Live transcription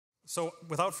So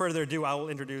without further ado, I will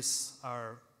introduce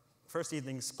our first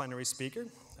evening's plenary speaker,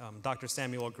 Dr.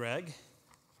 Samuel Gregg.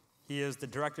 He is the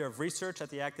Director of Research at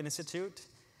the Acton Institute.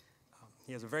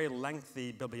 He has a very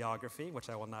lengthy bibliography, which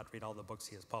I will not read all the books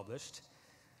he has published.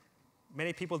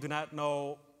 Many people do not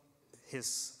know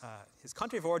his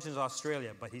country of origin is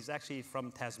Australia, but he's actually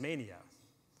from Tasmania.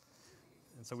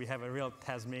 And so we have a real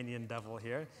Tasmanian devil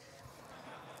here.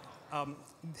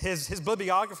 His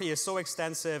bibliography is so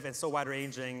extensive and so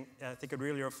wide-ranging, I think it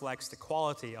really reflects the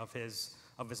quality of his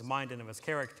mind and of his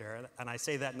character. And I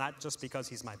say that not just because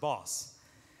he's my boss.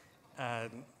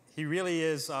 He really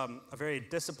is a very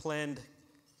disciplined,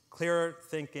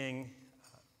 clear-thinking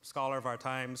scholar of our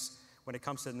times when it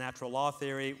comes to natural law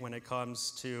theory, when it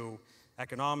comes to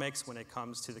economics, when it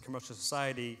comes to the commercial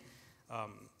society.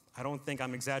 I don't think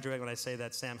I'm exaggerating when I say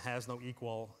that Sam has no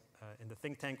equal in the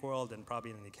think tank world and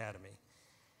probably in the academy.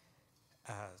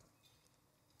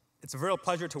 It's a real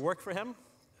pleasure to work for him.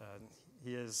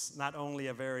 He is not only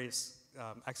a very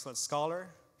excellent scholar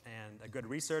and a good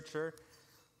researcher,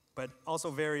 but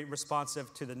also very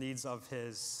responsive to the needs of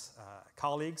his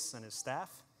colleagues and his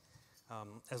staff.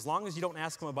 As long as you don't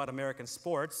ask him about American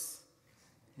sports,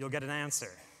 you'll get an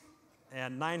answer.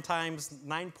 And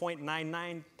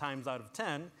 9.99 times out of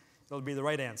 10, it'll be the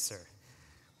right answer.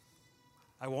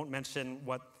 I won't mention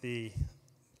what the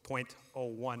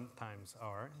 0.01 times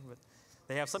are, but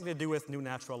they have something to do with new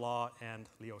natural law and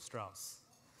Leo Strauss.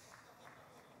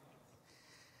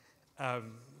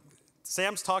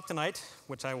 Sam's talk tonight,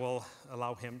 which I will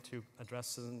allow him to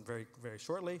address very, very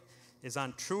shortly, is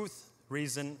on truth,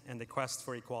 reason, and the quest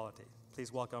for equality.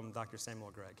 Please welcome Dr. Samuel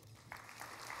Gregg.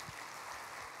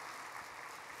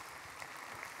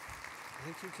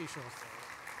 Thank you, Kishore.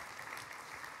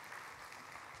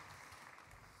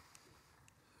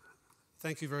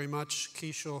 Thank you very much,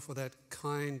 Kishore, for that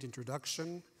kind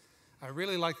introduction. I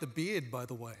really like the beard, by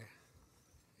the way.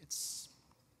 It's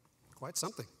quite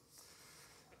something.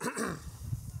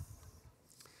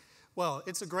 Well,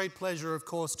 it's a great pleasure, of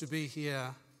course, to be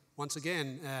here once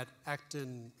again at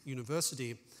Acton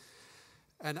University.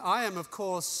 And I am, of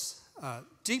course,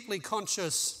 deeply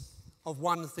conscious of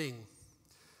one thing.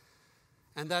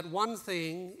 And that one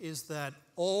thing is that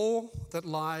all that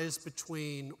lies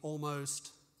between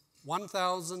almost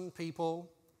 1,000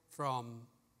 people from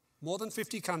more than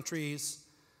 50 countries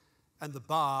and the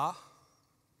bar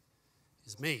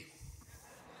is me.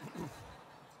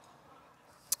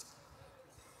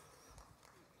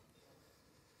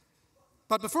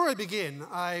 But before I begin,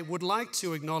 I would like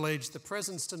to acknowledge the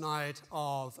presence tonight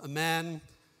of a man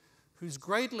who's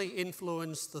greatly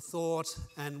influenced the thought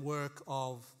and work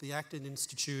of the Acton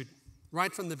Institute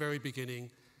right from the very beginning,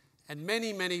 and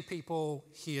many, many people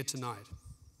here tonight.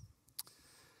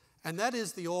 And that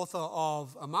is the author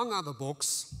of, among other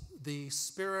books, The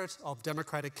Spirit of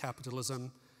Democratic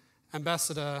Capitalism,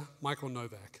 Ambassador Michael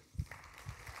Novak.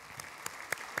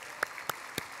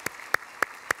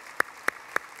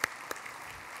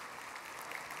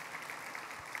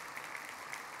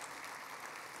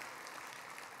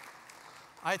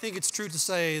 I think it's true to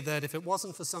say that if it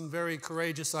wasn't for some very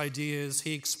courageous ideas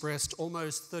he expressed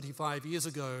almost 35 years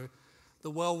ago, the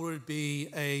world would be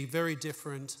a very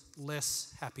different,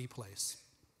 less happy place.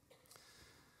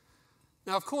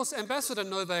 Now, of course, Ambassador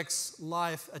Novak's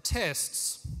life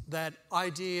attests that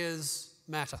ideas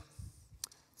matter,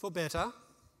 for better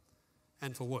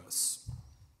and for worse.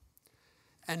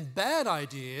 And bad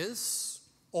ideas,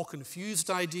 or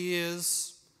confused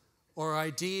ideas, or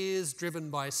ideas driven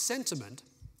by sentiment,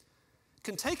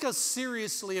 can take us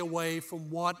seriously away from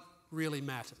what really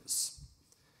matters,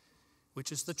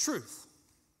 which is the truth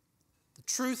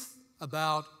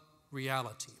about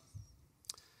reality.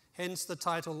 Hence the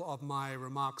title of my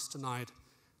remarks tonight,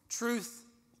 Truth,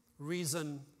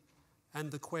 Reason, and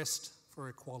the Quest for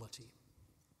Equality.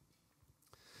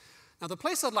 Now, the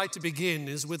place I'd like to begin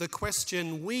is with a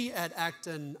question we at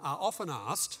Acton are often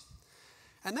asked,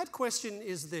 and that question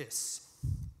is this: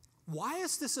 why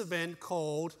is this event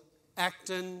called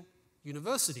Acton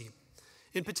University?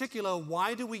 In particular,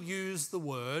 why do we use the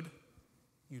word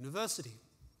university?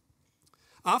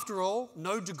 After all,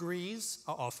 no degrees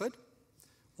are offered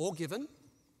or given.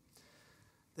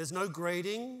 There's no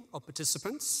grading of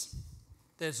participants.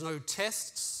 There's no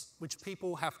tests which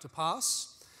people have to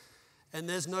pass. And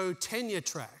there's no tenure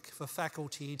track for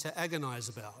faculty to agonize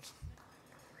about.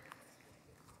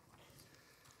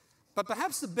 But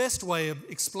perhaps the best way of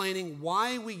explaining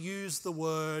why we use the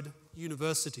word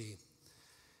university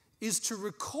is to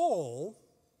recall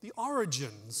the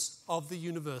origins of the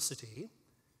university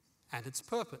and its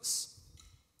purpose.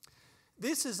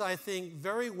 This is, I think,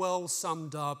 very well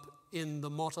summed up in the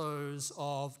mottos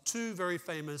of two very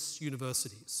famous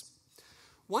universities.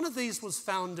 One of these was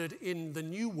founded in the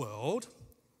New World,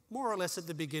 more or less at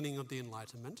the beginning of the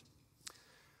Enlightenment.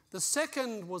 The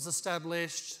second was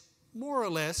established more or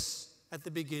less at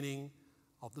the beginning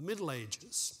of the Middle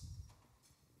Ages.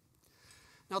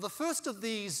 Now, the first of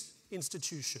these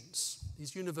institutions,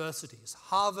 these universities,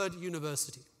 Harvard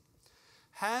University,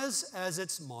 has as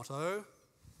its motto,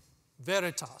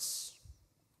 veritas,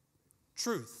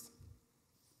 truth.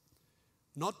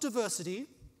 Not diversity,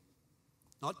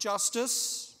 not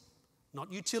justice,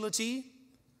 not utility,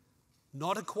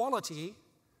 not equality,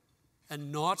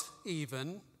 and not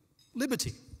even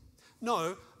liberty.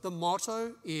 No, the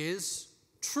motto is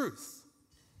truth.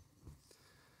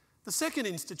 The second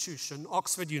institution,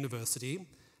 Oxford University,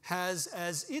 has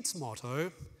as its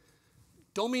motto,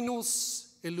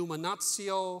 Dominus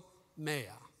Illuminatio Mea.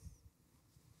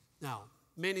 Now,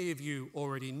 many of you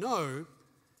already know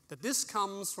that this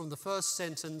comes from the first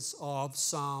sentence of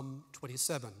Psalm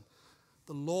 27.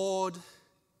 The Lord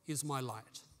is my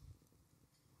light.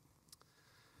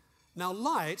 Now,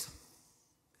 light,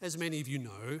 as many of you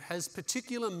know, has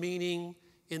particular meaning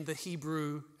in the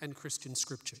Hebrew and Christian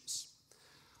scriptures.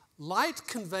 Light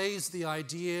conveys the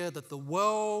idea that the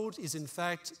world is in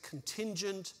fact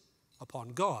contingent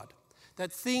upon God,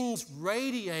 that things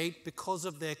radiate because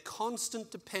of their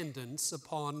constant dependence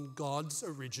upon God's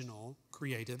original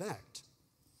creative act.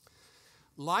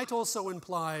 Light also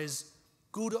implies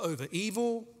good over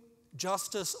evil,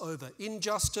 justice over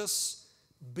injustice,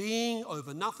 being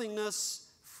over nothingness,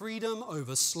 freedom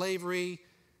over slavery,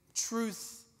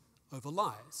 truth over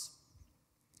lies.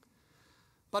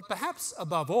 But perhaps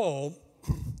above all,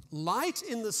 light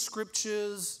in the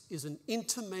scriptures is an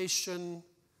intimation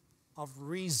of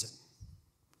reason.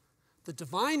 The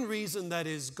divine reason that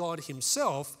is God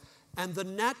himself, and the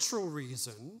natural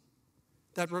reason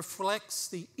that reflects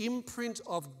the imprint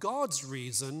of God's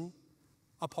reason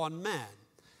upon man.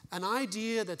 An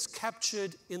idea that's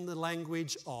captured in the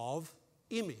language of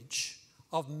image,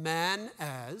 of man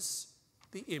as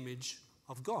the image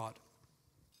of God.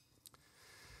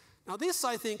 Now, this,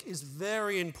 I think, is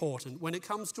very important when it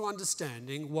comes to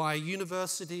understanding why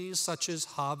universities such as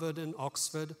Harvard and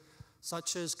Oxford,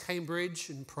 such as Cambridge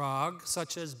and Prague,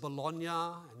 such as Bologna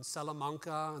and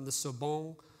Salamanca and the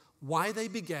Sorbonne, why they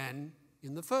began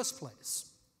in the first place.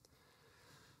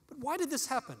 But why did this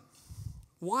happen?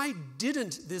 Why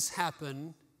didn't this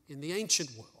happen in the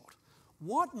ancient world?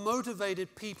 What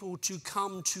motivated people to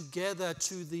come together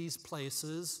to these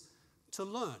places to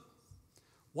learn?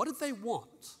 What did they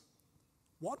want?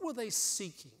 What were they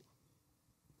seeking?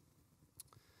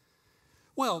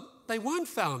 Well, they weren't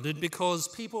founded because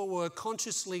people were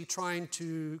consciously trying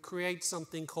to create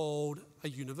something called a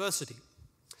university,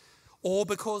 or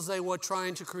because they were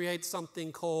trying to create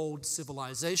something called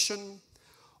civilization,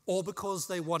 or because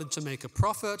they wanted to make a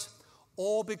profit,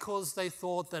 or because they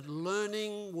thought that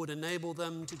learning would enable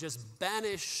them to just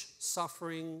banish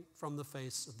suffering from the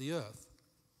face of the earth.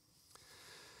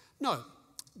 No.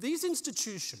 These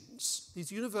institutions, these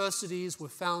universities, were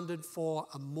founded for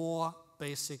a more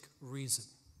basic reason.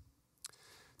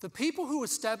 The people who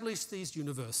established these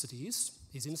universities,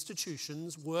 these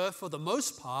institutions, were for the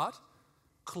most part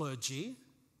clergy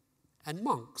and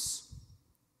monks.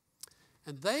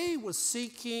 And they were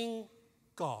seeking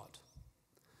God.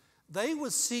 They were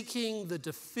seeking the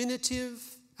definitive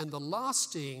and the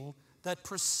lasting that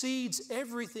precedes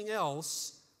everything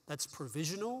else that's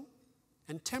provisional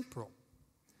and temporal.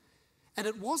 And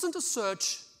it wasn't a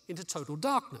search into total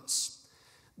darkness.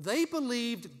 They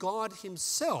believed God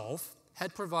himself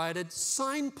had provided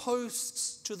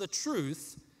signposts to the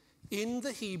truth in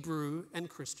the Hebrew and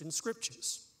Christian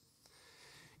scriptures.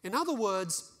 In other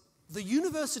words, the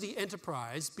university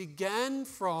enterprise began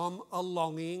from a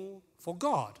longing for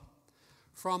God,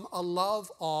 from a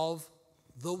love of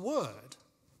the Word,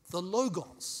 the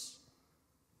Logos,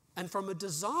 and from a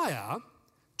desire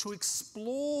to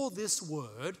explore this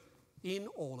Word in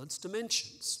all its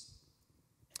dimensions.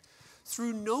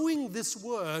 Through knowing this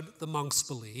word, the monks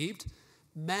believed,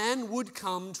 man would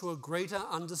come to a greater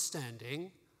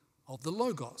understanding of the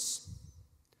Logos.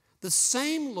 The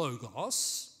same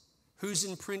Logos who's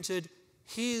imprinted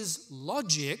his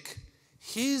logic,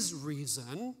 his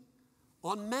reason,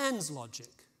 on man's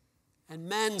logic and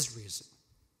man's reason.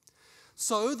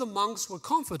 So the monks were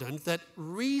confident that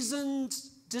reasoned,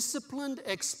 disciplined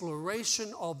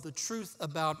exploration of the truth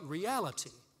about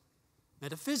reality,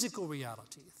 metaphysical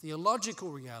reality, theological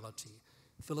reality,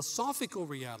 philosophical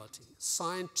reality,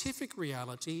 scientific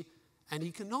reality, and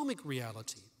economic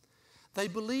reality. They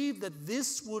believed that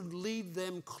this would lead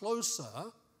them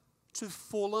closer to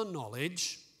fuller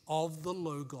knowledge of the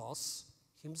Logos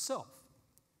himself.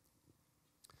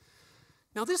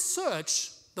 Now, this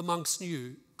search, the monks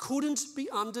knew, couldn't be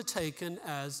undertaken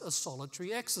as a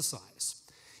solitary exercise.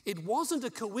 It wasn't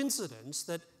a coincidence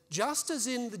that, just as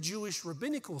in the Jewish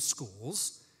rabbinical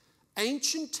schools,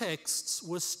 ancient texts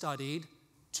were studied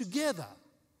together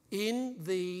in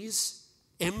these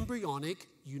embryonic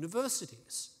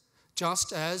universities,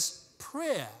 just as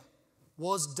prayer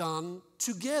was done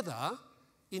together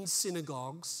in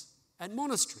synagogues and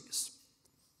monasteries.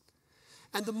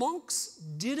 And the monks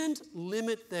didn't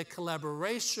limit their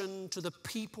collaboration to the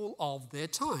people of their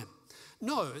time.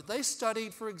 No, they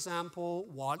studied, for example,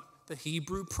 what the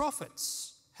Hebrew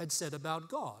prophets had said about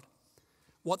God,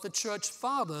 what the church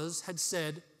fathers had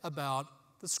said about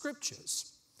the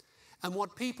scriptures, and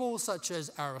what people such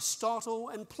as Aristotle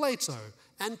and Plato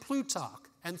and Plutarch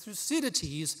and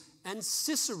Thucydides and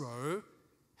Cicero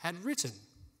had written.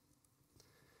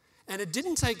 And it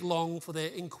didn't take long for their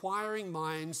inquiring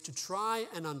minds to try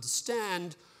and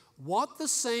understand what the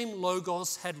same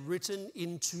Logos had written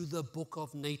into the book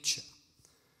of nature.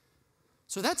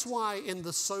 So that's why in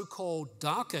the so-called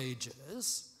Dark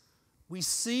Ages, we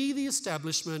see the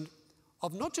establishment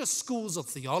of not just schools of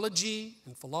theology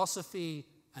and philosophy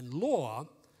and law,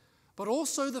 but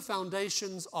also the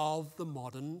foundations of the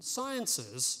modern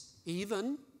sciences,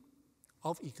 even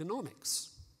of economics.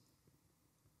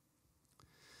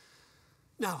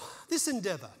 Now, this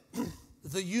endeavor,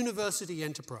 the university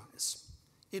enterprise,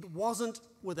 it wasn't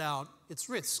without its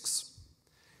risks.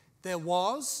 There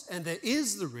was, and there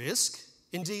is the risk,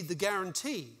 indeed the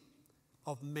guarantee,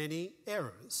 of many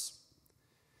errors.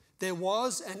 There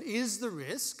was and is the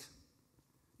risk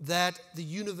that the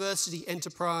university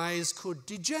enterprise could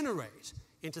degenerate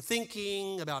into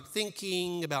thinking about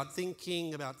thinking about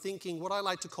thinking about thinking, what I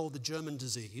like to call the German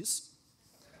disease,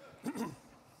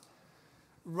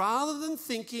 rather than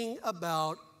thinking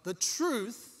about the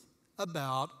truth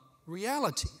about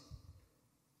reality.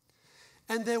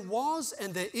 And there was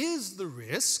and there is the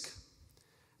risk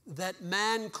that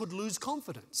man could lose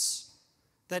confidence,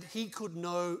 that he could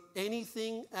know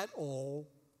anything at all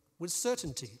with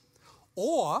certainty.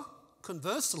 Or,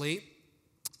 conversely,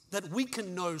 that we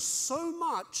can know so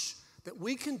much that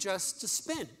we can just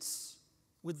dispense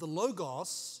with the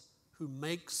Logos who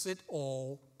makes it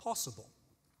all possible.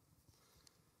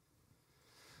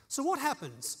 So what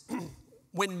happens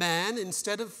when man,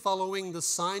 instead of following the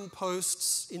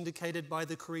signposts indicated by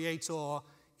the Creator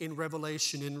in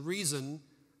Revelation and reason,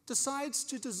 decides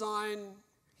to design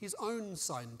his own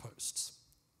signposts?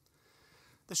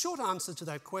 The short answer to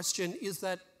that question is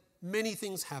that many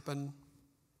things happen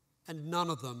and none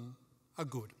of them are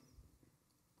good.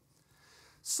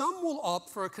 Some will opt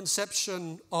for a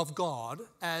conception of God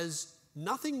as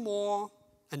nothing more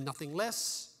and nothing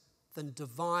less than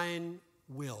divine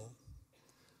will.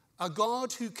 A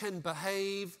God who can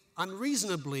behave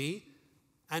unreasonably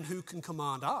and who can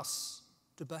command us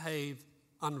to behave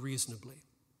unreasonably.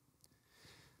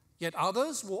 Yet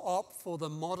others will opt for the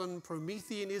modern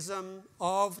Prometheanism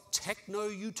of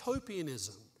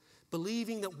techno-utopianism,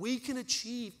 believing that we can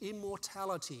achieve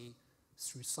immortality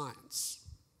through science.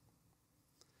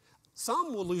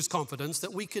 Some will lose confidence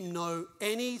that we can know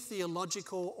any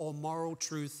theological or moral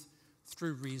truth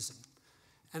through reason.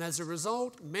 And as a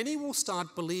result, many will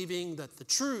start believing that the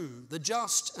true, the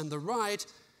just, and the right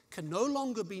can no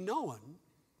longer be known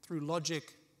through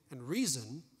logic and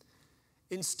reason.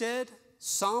 Instead,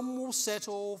 some will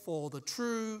settle for the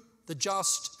true, the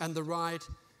just, and the right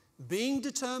being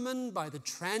determined by the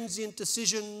transient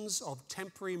decisions of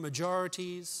temporary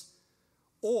majorities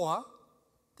or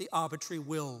the arbitrary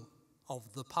will of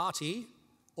the party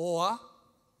or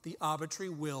the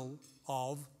arbitrary will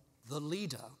of the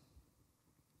leader.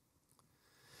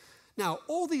 Now,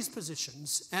 all these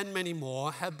positions and many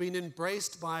more have been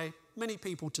embraced by many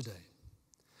people today.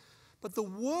 But the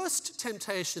worst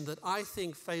temptation that I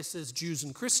think faces Jews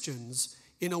and Christians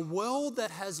in a world that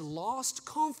has lost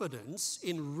confidence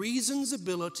in reason's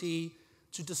ability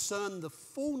to discern the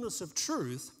fullness of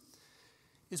truth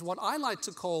is what I like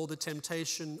to call the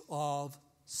temptation of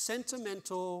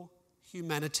sentimental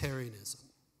humanitarianism.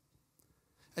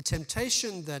 A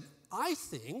temptation that I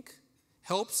think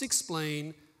helps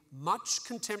explain much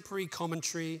contemporary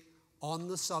commentary on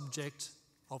the subject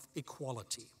of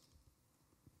equality.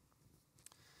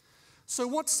 So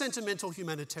what's sentimental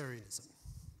humanitarianism?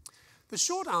 The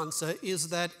short answer is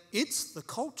that it's the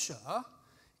culture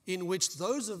in which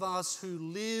those of us who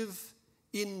live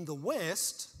in the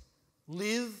West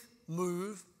live,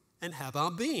 move, and have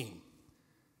our being.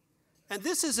 And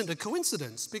this isn't a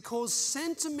coincidence, because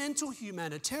sentimental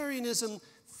humanitarianism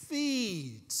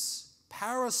feeds,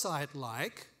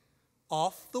 parasite-like,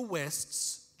 off the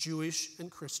West's Jewish and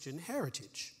Christian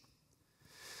heritage.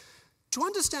 To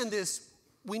understand this,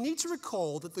 we need to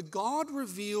recall that the God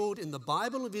revealed in the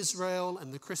Bible of Israel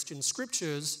and the Christian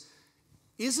scriptures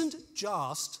isn't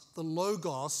just the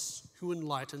Logos who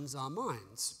enlightens our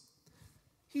minds.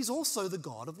 He's also the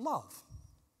God of love.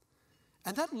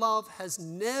 And that love has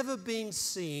never been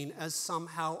seen as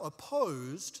somehow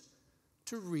opposed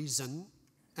to reason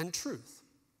and truth.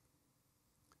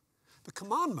 The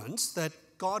commandments that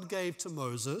God gave to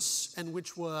Moses, and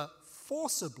which were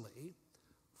forcibly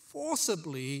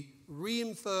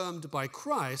reaffirmed by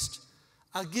Christ,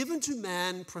 are given to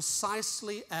man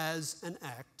precisely as an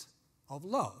act of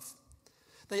love.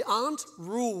 They aren't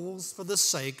rules for the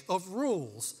sake of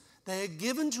rules. They are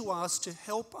given to us to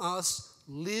help us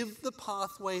live the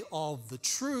pathway of the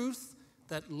truth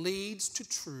that leads to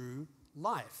true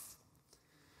life.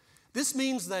 This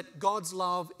means that God's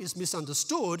love is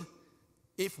misunderstood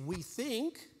if we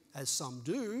think, as some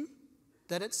do,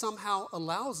 that it somehow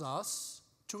allows us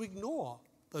to ignore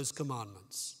those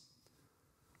commandments.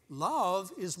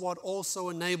 Love is what also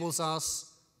enables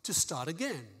us to start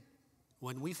again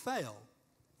when we fail,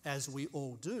 as we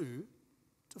all do,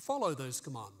 to follow those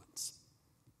commandments.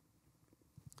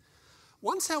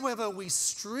 Once, however, we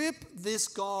strip this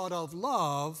God of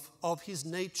love of his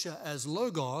nature as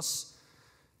Logos,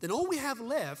 then all we have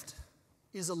left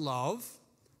is a love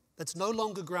that's no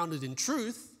longer grounded in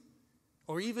truth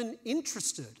or even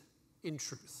interested in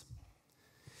truth.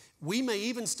 We may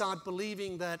even start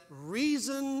believing that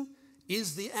reason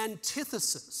is the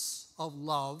antithesis of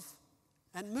love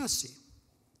and mercy.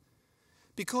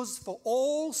 Because for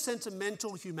all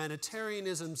sentimental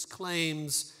humanitarianism's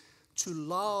claims to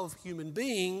love human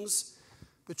beings,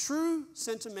 the true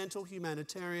sentimental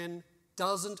humanitarian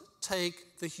doesn't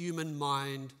take the human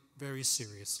mind very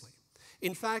seriously.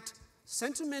 In fact,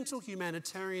 sentimental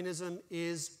humanitarianism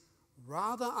is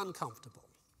rather uncomfortable.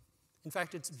 In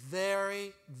fact, it's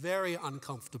very, very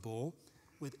uncomfortable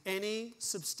with any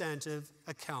substantive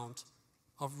account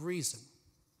of reason.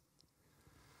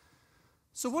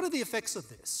 So what are the effects of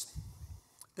this?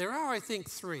 There are, I think,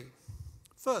 three.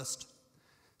 First,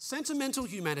 sentimental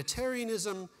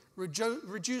humanitarianism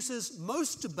reduces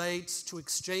most debates to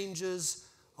exchanges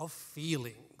of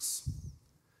feelings.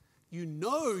 You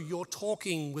know you're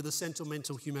talking with a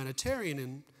sentimental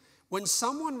humanitarian when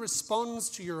someone responds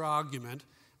to your argument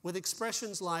with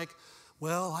expressions like,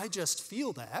 well, I just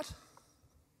feel that,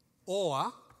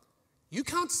 or you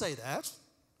can't say that,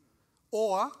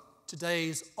 or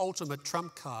today's ultimate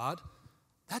trump card,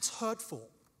 that's hurtful.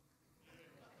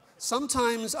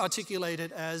 Sometimes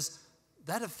articulated as,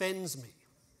 that offends me.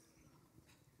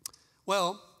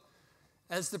 Well,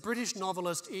 as the British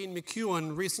novelist Ian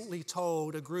McEwan recently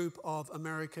told a group of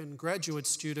American graduate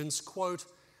students, quote,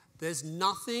 there's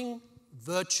nothing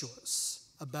virtuous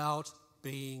about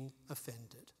being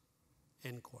offended,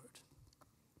 end quote.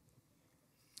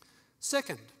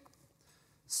 Second,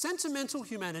 sentimental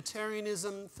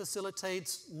humanitarianism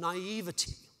facilitates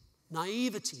naivety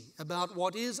about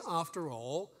what is, after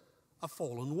all, a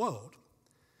fallen world.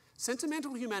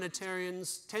 Sentimental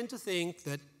humanitarians tend to think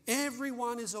that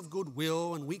everyone is of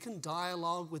goodwill and we can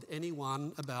dialogue with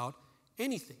anyone about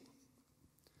anything.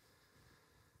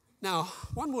 Now,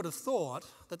 one would have thought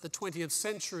that the 20th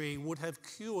century would have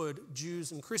cured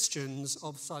Jews and Christians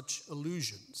of such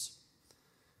illusions.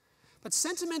 But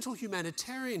sentimental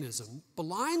humanitarianism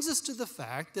blinds us to the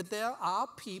fact that there are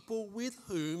people with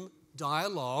whom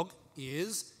dialogue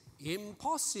is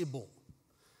impossible.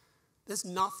 There's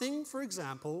nothing, for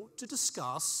example, to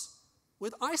discuss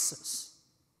with ISIS.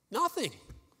 Nothing.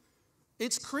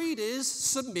 Its creed is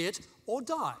submit or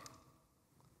die.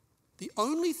 The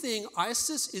only thing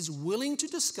ISIS is willing to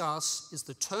discuss is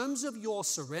the terms of your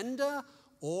surrender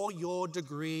or your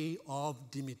degree of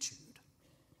dimitude.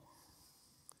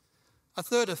 A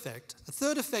third effect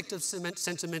of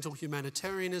sentimental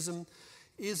humanitarianism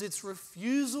is its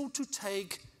refusal to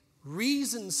take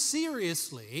reason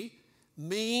seriously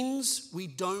means we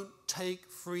don't take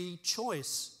free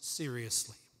choice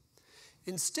seriously.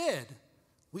 Instead,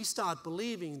 we start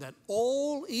believing that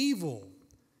all evil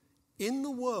in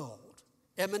the world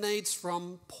emanates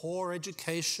from poor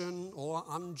education or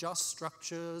unjust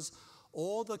structures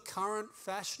or the current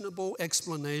fashionable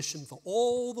explanation for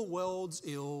all the world's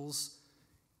ills,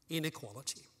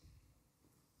 inequality.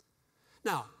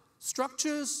 Now,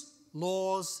 structures,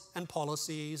 laws, and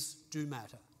policies do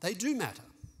matter. They do matter.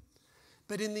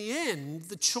 But in the end,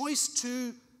 the choice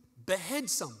to behead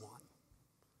someone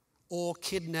or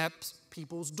kidnap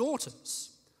people's daughters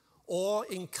or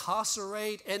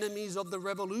incarcerate enemies of the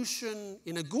revolution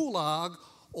in a gulag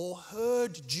or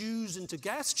herd Jews into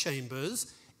gas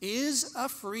chambers is a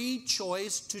free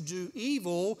choice to do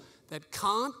evil that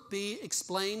can't be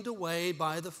explained away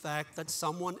by the fact that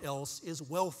someone else is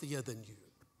wealthier than you.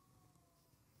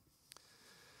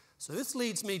 So this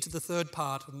leads me to the third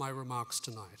part of my remarks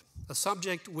tonight, a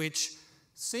subject which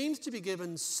seems to be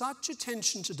given such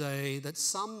attention today that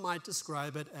some might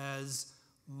describe it as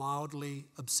mildly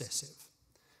obsessive.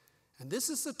 And this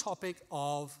is the topic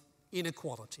of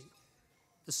inequality,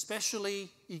 especially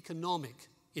economic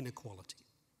inequality.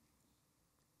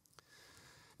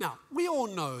 Now, we all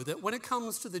know that when it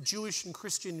comes to the Jewish and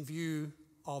Christian view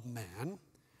of man,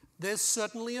 there's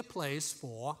certainly a place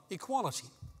for equality.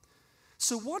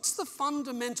 So what's the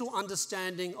fundamental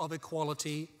understanding of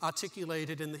equality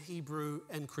articulated in the Hebrew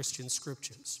and Christian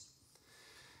scriptures?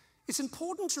 It's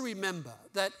important to remember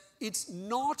that it's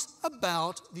not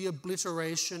about the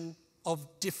obliteration of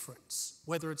difference,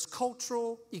 whether it's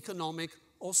cultural, economic,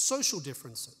 or social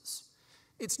differences.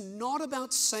 It's not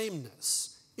about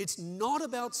sameness. It's not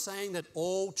about saying that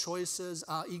all choices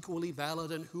are equally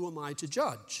valid and who am I to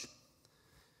judge.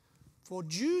 For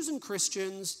Jews and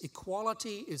Christians,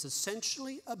 equality is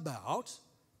essentially about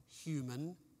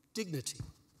human dignity.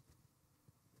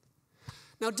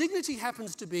 Now, dignity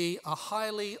happens to be a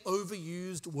highly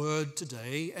overused word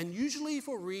today, and usually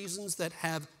for reasons that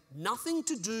have nothing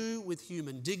to do with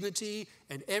human dignity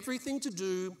and everything to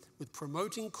do with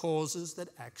promoting causes that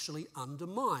actually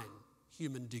undermine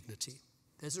human dignity.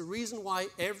 There's a reason why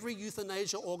every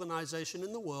euthanasia organization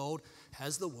in the world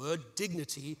has the word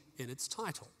dignity in its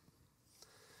title.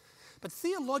 But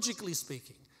theologically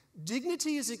speaking,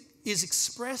 dignity is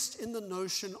expressed in the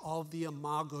notion of the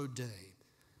imago Dei,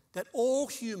 that all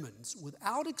humans,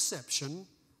 without exception,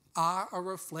 are a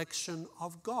reflection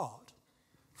of God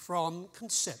from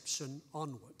conception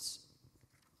onwards.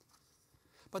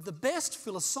 But the best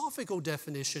philosophical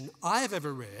definition I've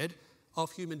ever read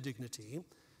of human dignity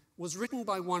was written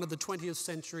by one of the 20th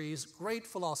century's great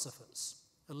philosophers,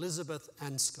 Elizabeth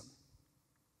Anscombe.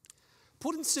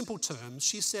 Put in simple terms,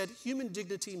 she said human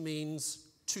dignity means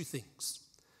two things.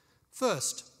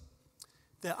 First,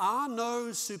 there are no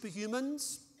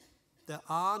superhumans, there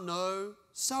are no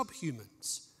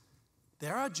subhumans.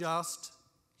 There are just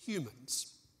humans.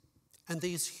 And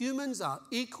these humans are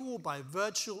equal by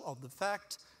virtue of the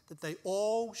fact that they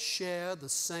all share the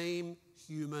same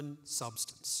human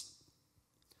substance.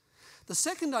 The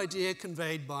second idea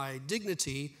conveyed by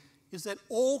dignity is that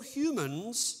all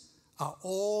humans are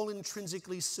all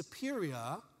intrinsically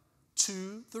superior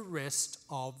to the rest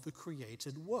of the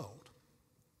created world.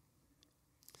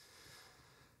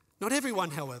 Not everyone,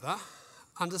 however,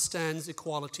 understands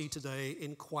equality today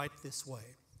in quite this way.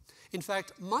 In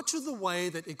fact, much of the way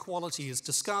that equality is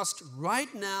discussed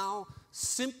right now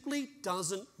simply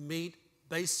doesn't meet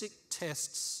basic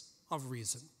tests of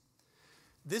reason.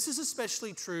 This is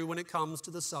especially true when it comes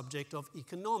to the subject of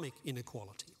economic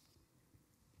inequality.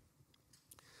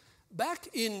 Back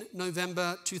in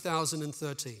November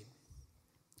 2013,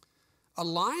 a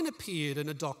line appeared in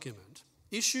a document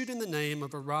issued in the name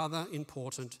of a rather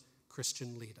important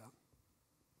Christian leader.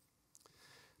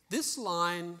 This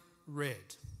line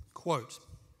read, quote,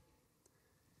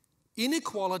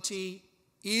 "Inequality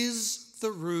is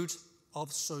the root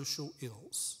of social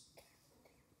ills,"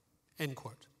 end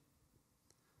quote.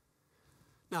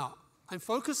 Now, I'm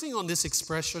focusing on this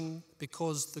expression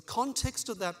because the context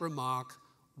of that remark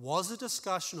was a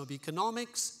discussion of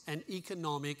economics and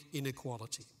economic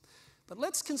inequality. But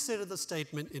let's consider the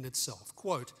statement in itself.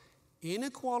 Quote,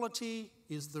 "Inequality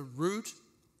is the root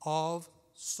of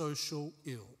social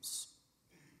ills,"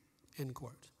 end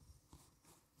quote.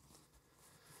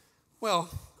 Well,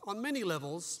 on many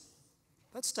levels,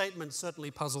 that statement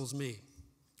certainly puzzles me.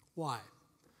 Why?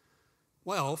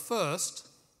 Well, first,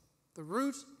 the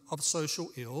root of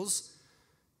social ills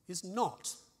is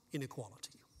not inequality.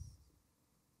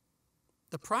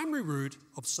 The primary root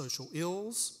of social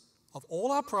ills, of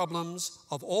all our problems,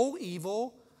 of all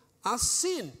evil, are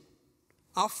sin,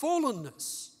 our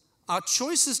fallenness, our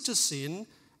choices to sin,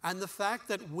 and the fact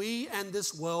that we and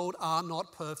this world are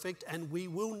not perfect and we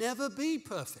will never be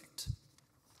perfect.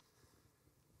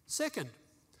 Second,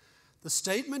 the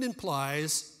statement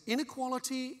implies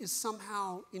inequality is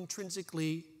somehow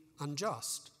intrinsically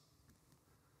unjust.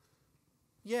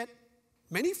 Yet,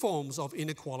 many forms of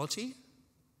inequality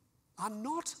are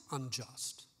not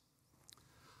unjust.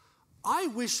 I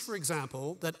wish, for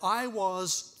example, that I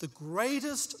was the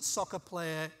greatest soccer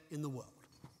player in the world.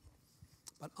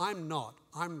 But I'm not.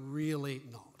 I'm really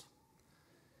not.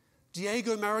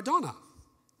 Diego Maradona,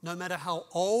 no matter how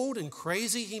old and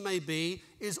crazy he may be,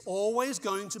 is always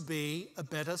going to be a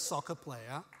better soccer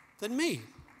player than me.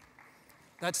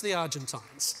 That's the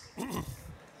Argentines.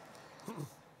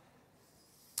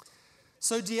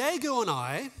 So Diego and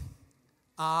I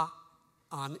are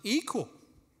unequal.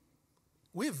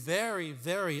 We're very,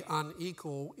 very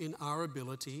unequal in our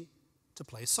ability to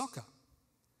play soccer.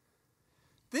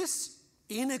 This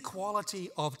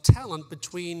inequality of talent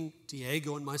between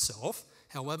Diego and myself,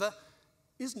 however,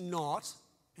 is not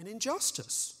an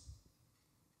injustice.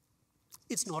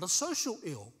 It's not a social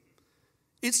ill.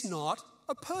 It's not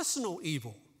a personal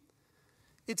evil.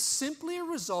 It's simply a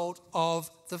result of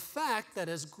the fact that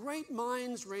as great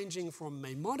minds ranging from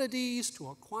Maimonides to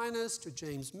Aquinas to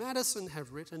James Madison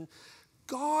have written,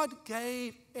 God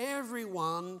gave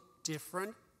everyone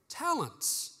different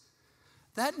talents.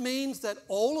 That means that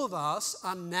all of us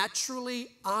are naturally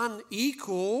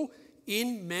unequal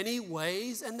in many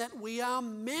ways, and that we are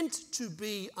meant to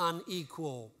be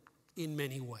unequal in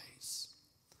many ways.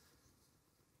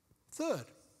 Third,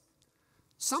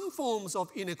 some forms of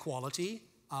inequality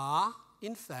are,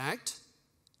 in fact,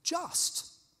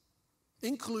 just,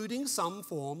 including some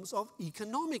forms of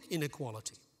economic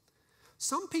inequality.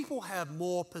 Some people have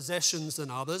more possessions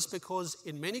than others because,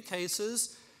 in many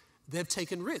cases, they've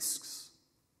taken risks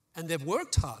and they've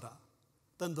worked harder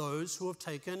than those who have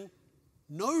taken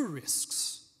no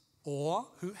risks or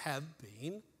who have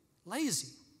been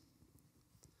lazy.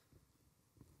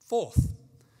 Fourth,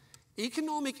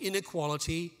 economic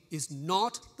inequality is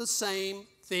not the same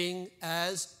thing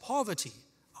as poverty.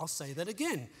 I'll say that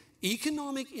again.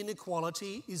 Economic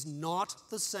inequality is not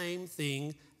the same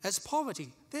thing as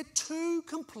poverty. They're two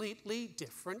completely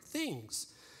different things.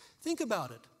 Think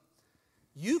about it.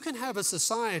 You can have a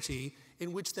society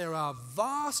in which there are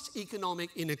vast economic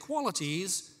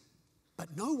inequalities,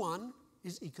 but no one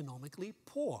is economically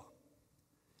poor.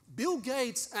 Bill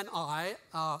Gates and I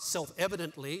are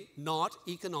self-evidently not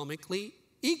economically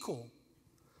equal.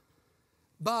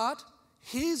 But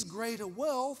his greater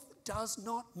wealth does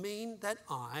not mean that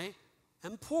I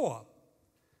am poor.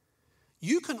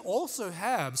 You can also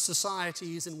have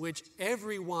societies in which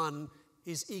everyone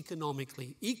is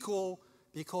economically equal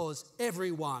because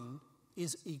everyone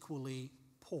is equally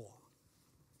poor.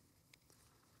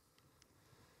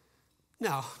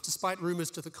 Now, despite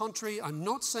rumors to the contrary, I'm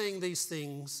not saying these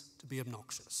things to be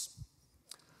obnoxious.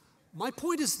 My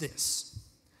point is this,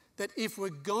 that if we're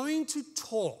going to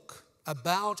talk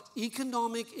about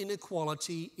economic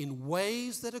inequality in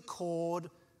ways that accord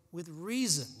with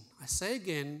reason, I say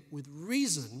again, with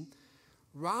reason,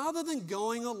 rather than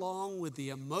going along with the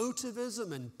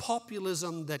emotivism and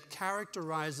populism that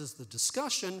characterizes the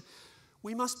discussion,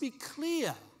 we must be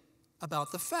clear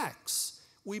about the facts.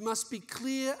 We must be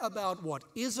clear about what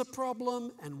is a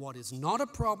problem and what is not a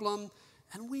problem,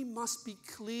 and we must be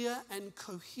clear and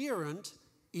coherent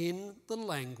in the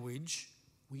language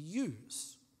we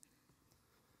use.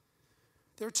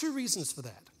 There are two reasons for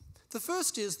that. The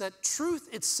first is that truth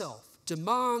itself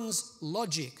demands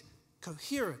logic,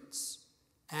 coherence,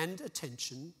 and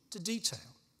attention to detail.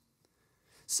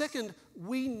 Second,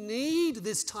 we need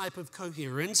this type of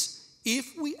coherence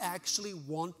if we actually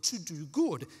want to do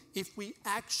good, if we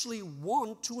actually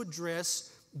want to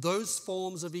address those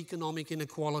forms of economic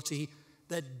inequality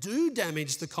that do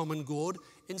damage the common good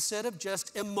instead of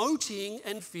just emoting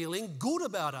and feeling good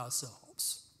about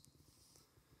ourselves.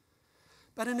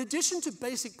 But in addition to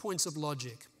basic points of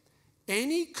logic,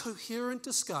 any coherent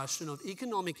discussion of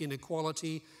economic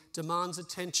inequality demands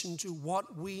attention to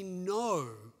what we know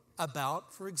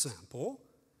about, for example,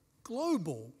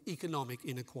 global economic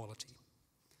inequality.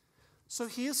 So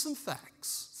here's some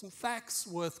facts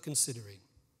worth considering.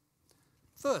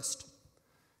 First,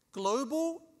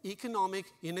 global economic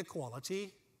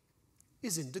inequality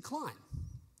is in decline.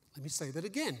 Let me say that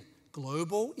again.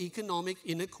 Global economic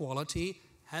inequality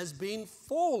has been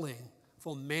falling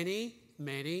for many,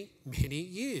 many, many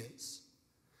years.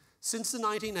 Since the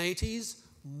 1980s,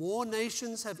 more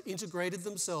nations have integrated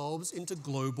themselves into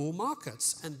global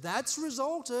markets, and that's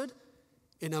resulted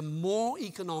in a more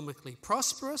economically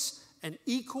prosperous and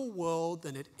equal world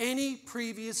than at any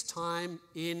previous time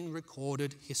in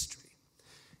recorded history.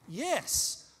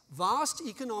 Yes, vast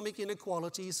economic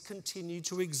inequalities continue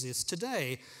to exist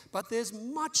today, but there's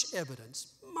much evidence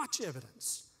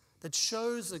that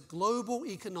shows that global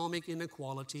economic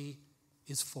inequality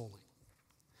is falling.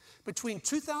 Between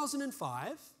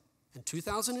 2005 and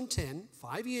 2010,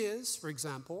 5 years, for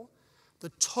example, the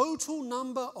total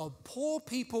number of poor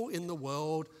people in the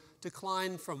world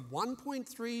declined from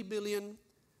 1.3 billion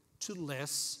to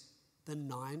less than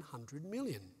 900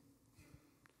 million.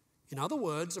 In other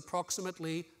words,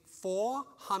 approximately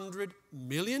 400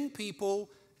 million people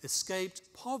escaped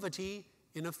poverty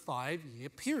in a 5-year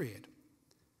period.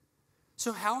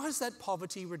 So how has that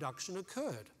poverty reduction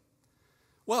occurred?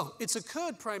 Well, it's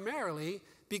occurred primarily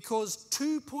because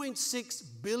 2.6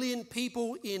 billion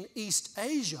people in East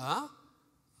Asia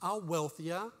are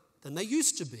wealthier than they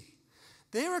used to be.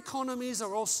 Their economies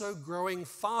are also growing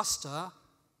faster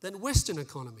than Western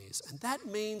economies, and that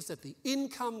means that the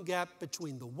income gap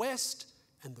between the West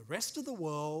and the rest of the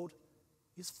world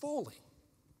is falling.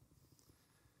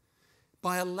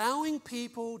 By allowing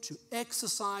people to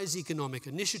exercise economic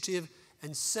initiative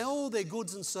and sell their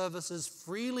goods and services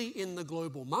freely in the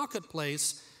global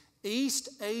marketplace, East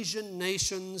Asian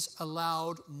nations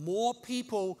allowed more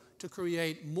people to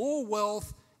create more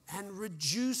wealth and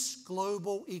reduce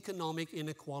global economic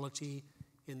inequality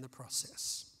in the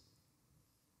process.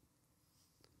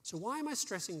 So why am I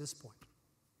stressing this point?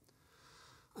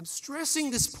 I'm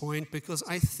stressing this point because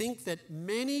I think that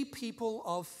many people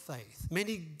of faith,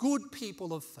 many good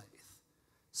people of faith,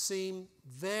 seem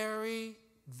very,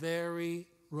 very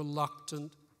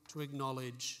reluctant to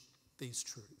acknowledge these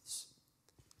truths.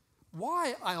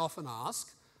 Why, I often ask,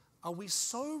 are we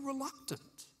so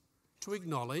reluctant to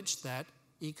acknowledge that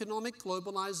economic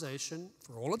globalization,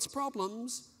 for all its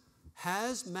problems,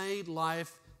 has made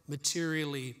life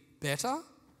materially better,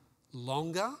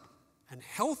 longer, and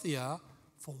healthier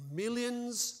for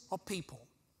millions of people,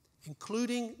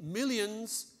 including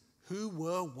millions who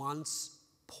were once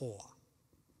poor?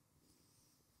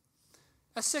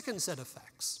 A second set of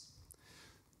facts.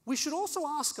 We should also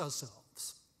ask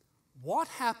ourselves, what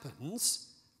happens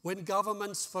when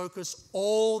governments focus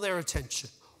all their attention,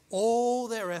 all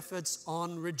their efforts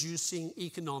on reducing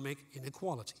economic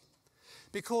inequality?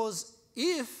 Because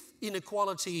if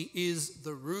inequality is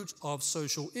the root of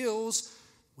social ills,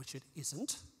 which it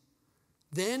isn't,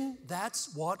 then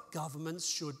that's what governments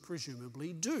should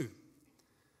presumably do.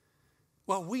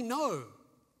 Well, we know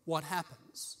what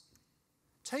happens.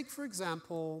 Take, for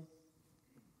example,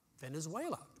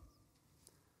 Venezuela.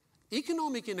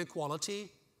 Economic inequality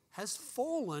has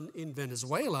fallen in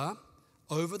Venezuela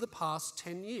over the past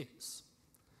 10 years.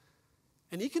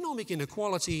 And economic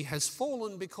inequality has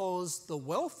fallen because the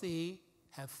wealthy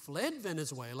have fled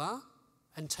Venezuela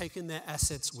and taken their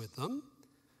assets with them.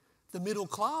 The middle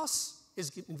class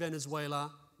in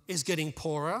Venezuela is getting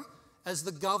poorer as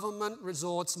the government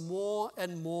resorts more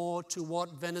and more to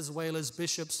what Venezuela's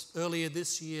bishops earlier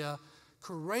this year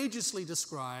courageously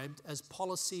described as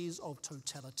policies of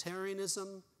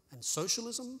totalitarianism and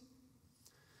socialism.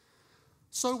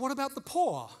 So what about the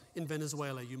poor in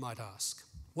Venezuela, you might ask?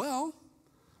 Well,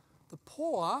 the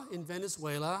poor in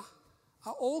Venezuela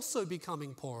are also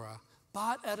becoming poorer,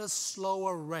 but at a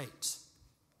slower rate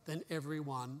than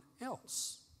everyone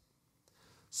else.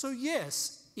 So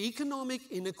yes, economic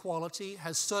inequality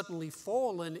has certainly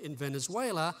fallen in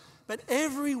Venezuela, but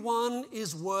everyone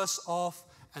is worse off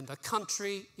and the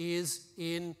country is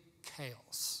in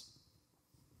chaos.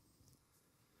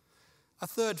 A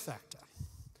third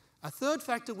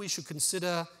factor we should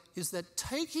consider is that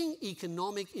taking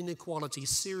economic inequality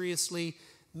seriously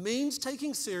means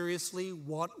taking seriously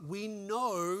what we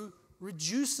know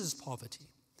reduces poverty.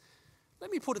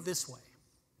 Let me put it this way.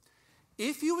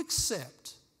 If you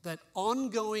accept that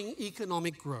ongoing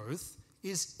economic growth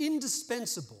is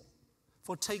indispensable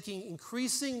for taking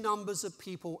increasing numbers of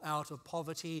people out of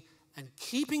poverty and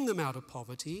keeping them out of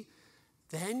poverty,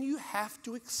 then you have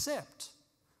to accept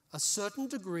a certain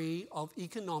degree of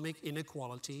economic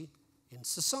inequality in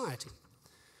society.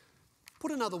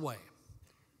 Put another way,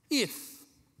 if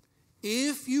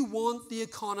you want the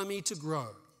economy to grow,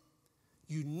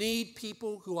 you need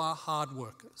people who are hard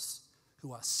workers,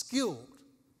 who are skilled,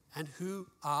 and who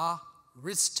are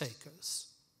risk takers.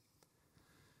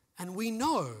 And we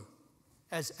know,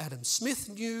 as Adam Smith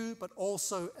knew, but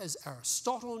also as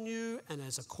Aristotle knew and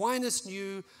as Aquinas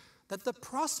knew, that the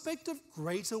prospect of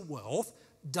greater wealth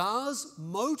does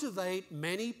motivate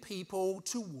many people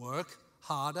to work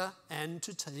harder and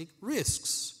to take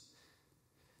risks.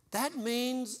 That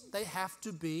means they have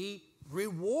to be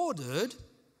rewarded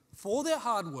for their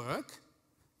hard work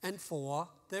and for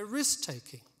their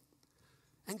risk-taking.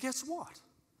 And guess what?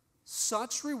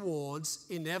 Such rewards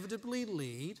inevitably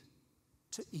lead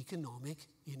to economic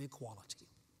inequality.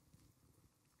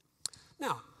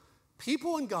 Now,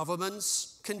 people and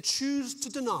governments can choose to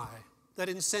deny that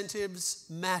incentives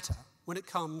matter when it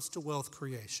comes to wealth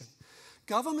creation.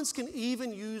 Governments can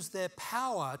even use their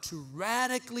power to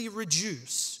radically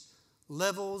reduce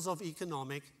levels of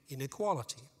economic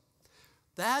inequality.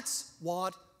 That's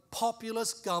what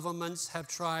populist governments have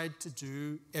tried to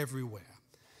do everywhere.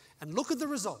 And look at the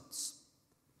results.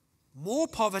 More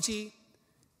poverty,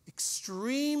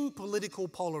 extreme political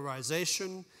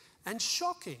polarization, and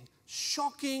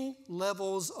shocking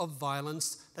levels of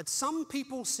violence that some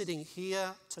people sitting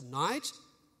here tonight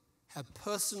have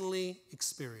personally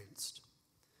experienced.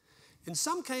 In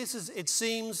some cases, it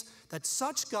seems that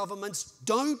such governments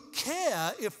don't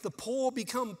care if the poor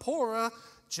become poorer,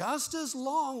 just as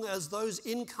long as those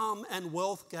income and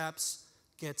wealth gaps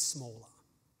get smaller.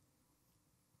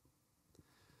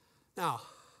 Now,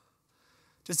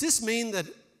 does this mean that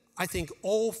I think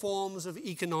all forms of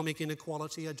economic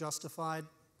inequality are justified?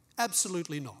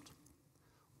 Absolutely not.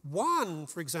 One,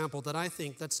 for example, that I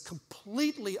think that's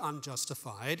completely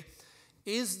unjustified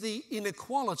is the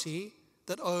inequality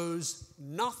that owes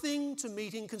nothing to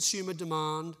meeting consumer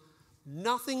demand,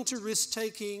 nothing to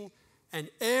risk-taking, and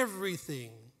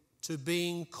everything to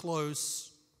being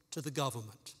close to the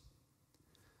government.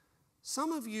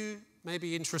 Some of you may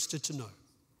be interested to know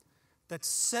that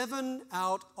 7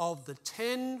 out of the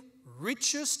 10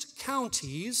 richest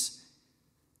counties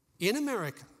in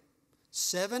America,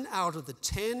 7 out of the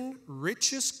 10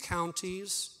 richest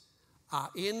counties are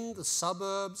in the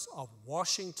suburbs of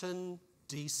Washington,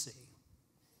 D.C.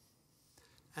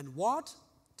 And what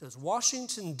does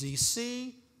Washington,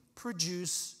 D.C.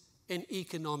 produce in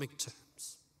economic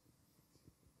terms?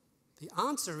 The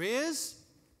answer is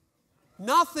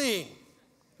nothing.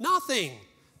 Nothing.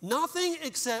 Nothing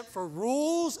except for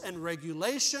rules and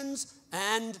regulations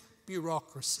and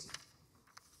bureaucracy.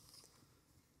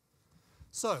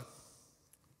 So,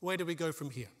 where do we go from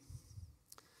here?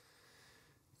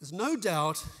 There's no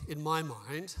doubt in my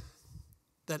mind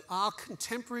that our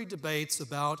contemporary debates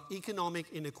about economic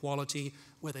inequality,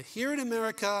 whether here in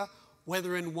America,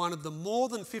 whether in one of the more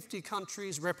than 50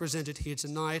 countries represented here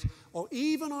tonight, or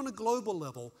even on a global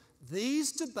level,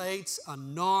 these debates are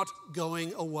not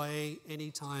going away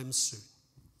anytime soon.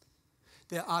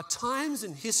 There are times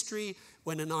in history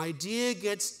when an idea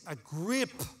gets a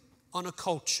grip on a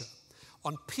culture,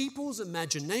 on people's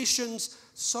imaginations,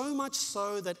 so much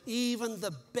so that even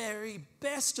the very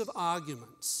best of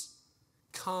arguments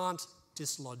can't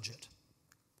dislodge it.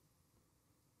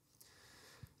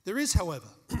 There is, however,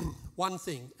 one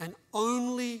thing, and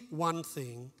only one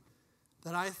thing,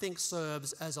 that I think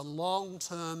serves as a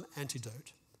long-term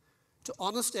antidote to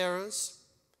honest errors,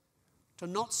 to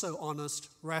not so honest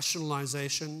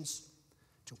rationalizations,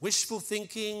 to wishful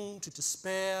thinking, to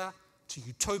despair, to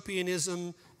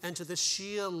utopianism, and to the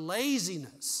sheer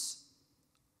laziness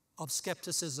of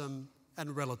skepticism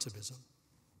and relativism.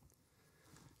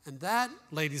 And that,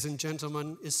 ladies and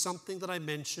gentlemen, is something that I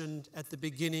mentioned at the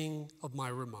beginning of my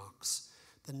remarks.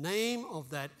 The name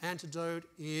of that antidote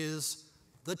is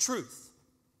the truth,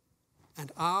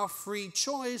 and our free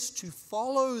choice to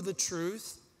follow the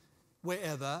truth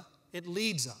wherever it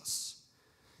leads us.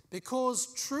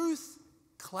 Because truth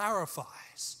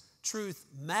clarifies, truth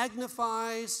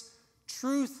magnifies,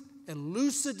 truth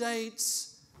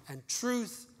elucidates, and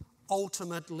truth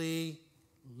ultimately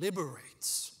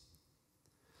liberates.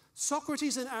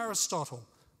 Socrates and Aristotle,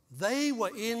 they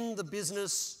were in the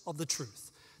business of the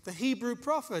truth. The Hebrew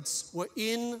prophets were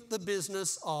in the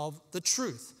business of the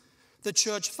truth. The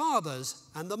church fathers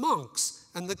and the monks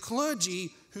and the clergy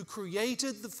who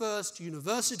created the first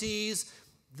universities,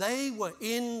 they were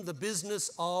in the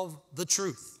business of the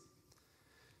truth.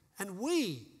 And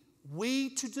we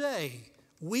today,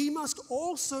 we must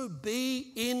also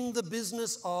be in the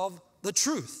business of the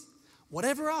truth,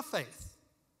 whatever our faith,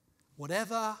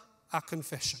 whatever our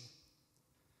confession.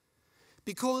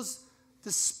 Because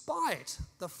despite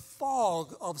the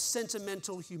fog of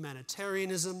sentimental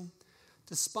humanitarianism,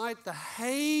 despite the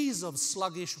haze of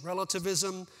sluggish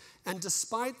relativism, and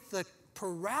despite the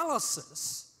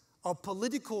paralysis of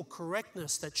political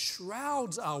correctness that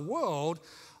shrouds our world,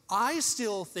 I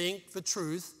still think the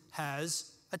truth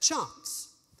has a chance.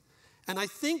 And I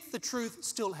think the truth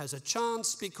still has a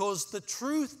chance because the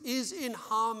truth is in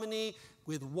harmony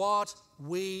with what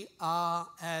we are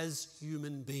as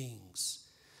human beings.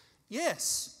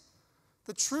 Yes,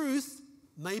 the truth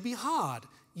may be hard.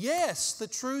 Yes, the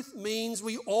truth means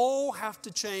we all have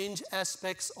to change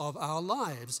aspects of our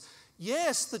lives.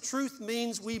 Yes, the truth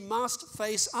means we must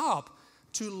face up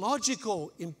to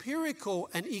logical, empirical,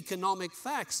 and economic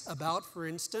facts about, for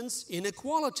instance,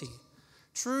 inequality.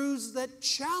 Truths that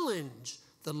challenge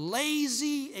the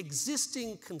lazy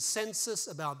existing consensus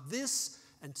about this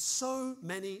and so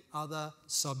many other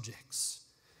subjects.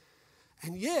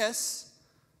 And yes,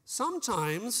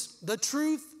 sometimes the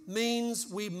truth means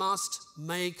we must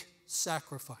make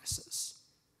sacrifices,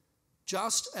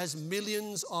 just as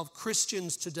millions of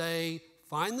Christians today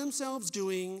find themselves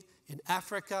doing in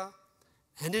Africa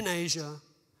and in Asia,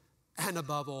 and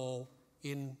above all,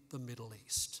 in the Middle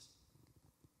East.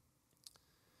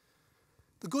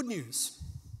 The good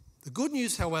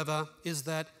news, however, is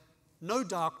that no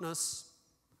darkness,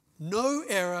 no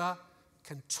error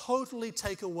can totally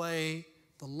take away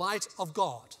the light of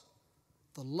God,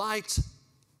 the light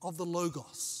of the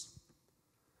Logos.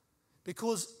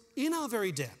 Because in our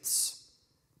very depths,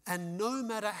 and no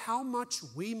matter how much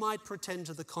we might pretend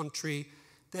to the contrary,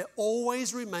 there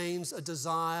always remains a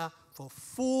desire for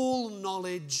full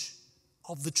knowledge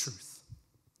of the truth.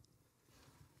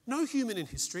 No human in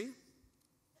history,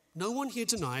 no one here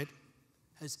tonight,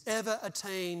 has ever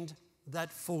attained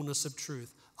that fullness of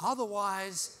truth.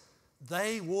 Otherwise,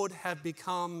 they would have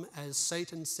become, as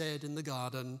Satan said in the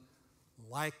garden,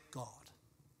 like God.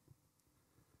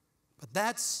 But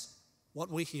that's what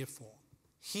we're here for,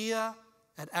 here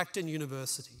at Acton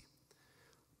University,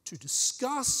 to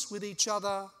discuss with each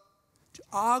other, to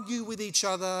argue with each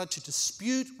other, to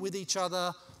dispute with each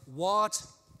other what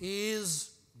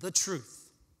is the truth.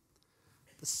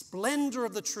 The splendor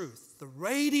of the truth, the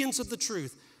radiance of the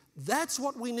truth, that's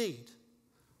what we need.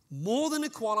 More than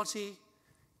equality,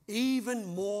 even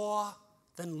more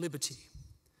than liberty.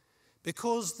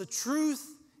 Because the truth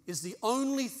is the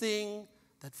only thing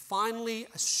that finally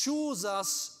assures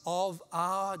us of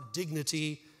our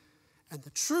dignity, and the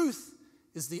truth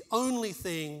is the only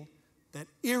thing that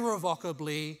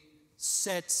irrevocably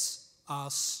sets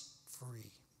us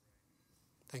free.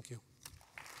 Thank you.